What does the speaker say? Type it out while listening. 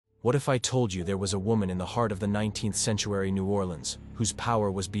What if I told you there was a woman in the heart of the 19th century New Orleans, whose power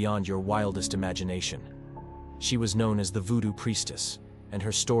was beyond your wildest imagination? She was known as the Voodoo Priestess, and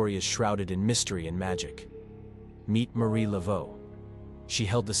her story is shrouded in mystery and magic. Meet Marie Laveau. She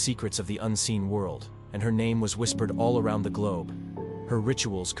held the secrets of the unseen world, and her name was whispered all around the globe. Her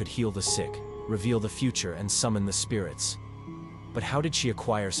rituals could heal the sick, reveal the future, and summon the spirits. But how did she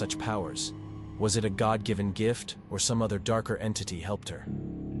acquire such powers? Was it a God-given gift, or some other darker entity helped her?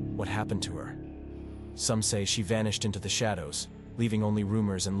 What happened to her? Some say she vanished into the shadows, leaving only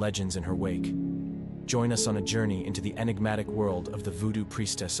rumors and legends in her wake. Join us on a journey into the enigmatic world of the Voodoo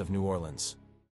Priestess of New Orleans.